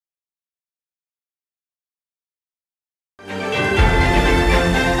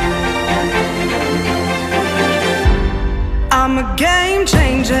I'm a game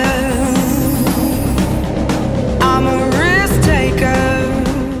changer. I'm a risk taker.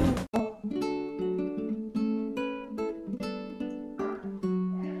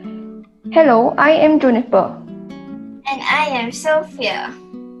 Hello, I am Juniper. And I am Sophia.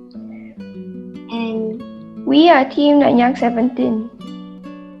 And we are Team Nanyang 17.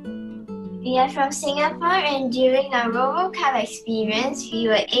 We are from Singapore, and during our RoboCup experience, we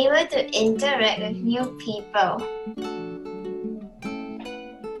were able to interact with new people.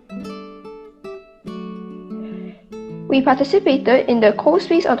 We participated in the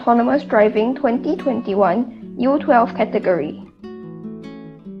CoSpace Autonomous Driving 2021 U12 category.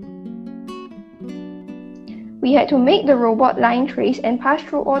 We had to make the robot line trace and pass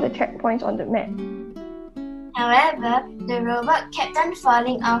through all the checkpoints on the map. However, the robot kept on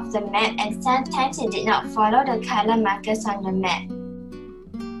falling off the map, and sometimes it did not follow the color markers on the map.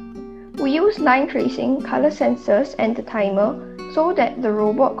 We used line tracing, color sensors, and the timer so that the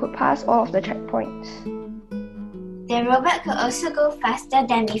robot could pass all of the checkpoints. The robot could also go faster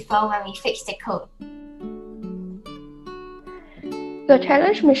than before when we fixed the code. The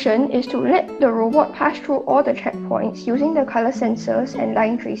challenge mission is to let the robot pass through all the checkpoints using the color sensors and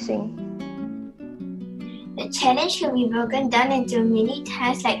line tracing. The challenge can be broken down into mini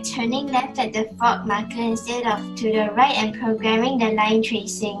tasks like turning left at the fault marker instead of to the right and programming the line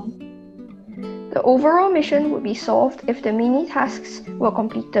tracing. The overall mission would be solved if the mini tasks were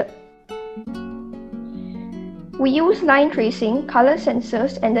completed. We used line tracing, color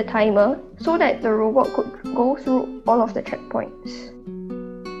sensors, and the timer so that the robot could go through all of the checkpoints.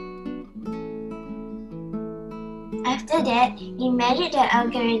 After that, we measured the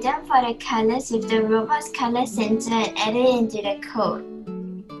algorithm for the colors with the robot's color sensor and added it into the code.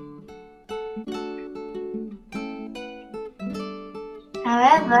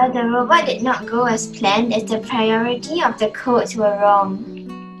 However, the robot did not go as planned as the priority of the codes were wrong.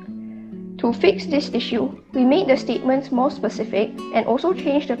 To fix this issue, we made the statements more specific and also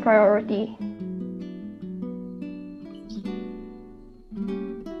changed the priority.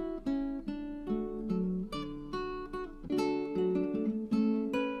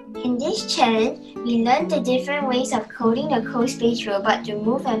 In this challenge, we learned the different ways of coding the CoSpace robot to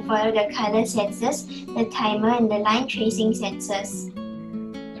move and follow the color sensors, the timer, and the line tracing sensors.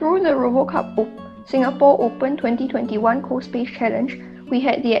 Through the RoboCup Singapore Open 2021 CoSpace Challenge, we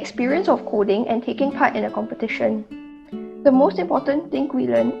had the experience of coding and taking part in a competition. The most important thing we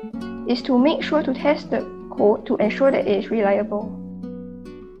learned is to make sure to test the code to ensure that it is reliable.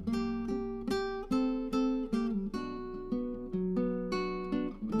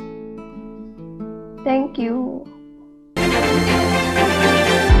 Thank you.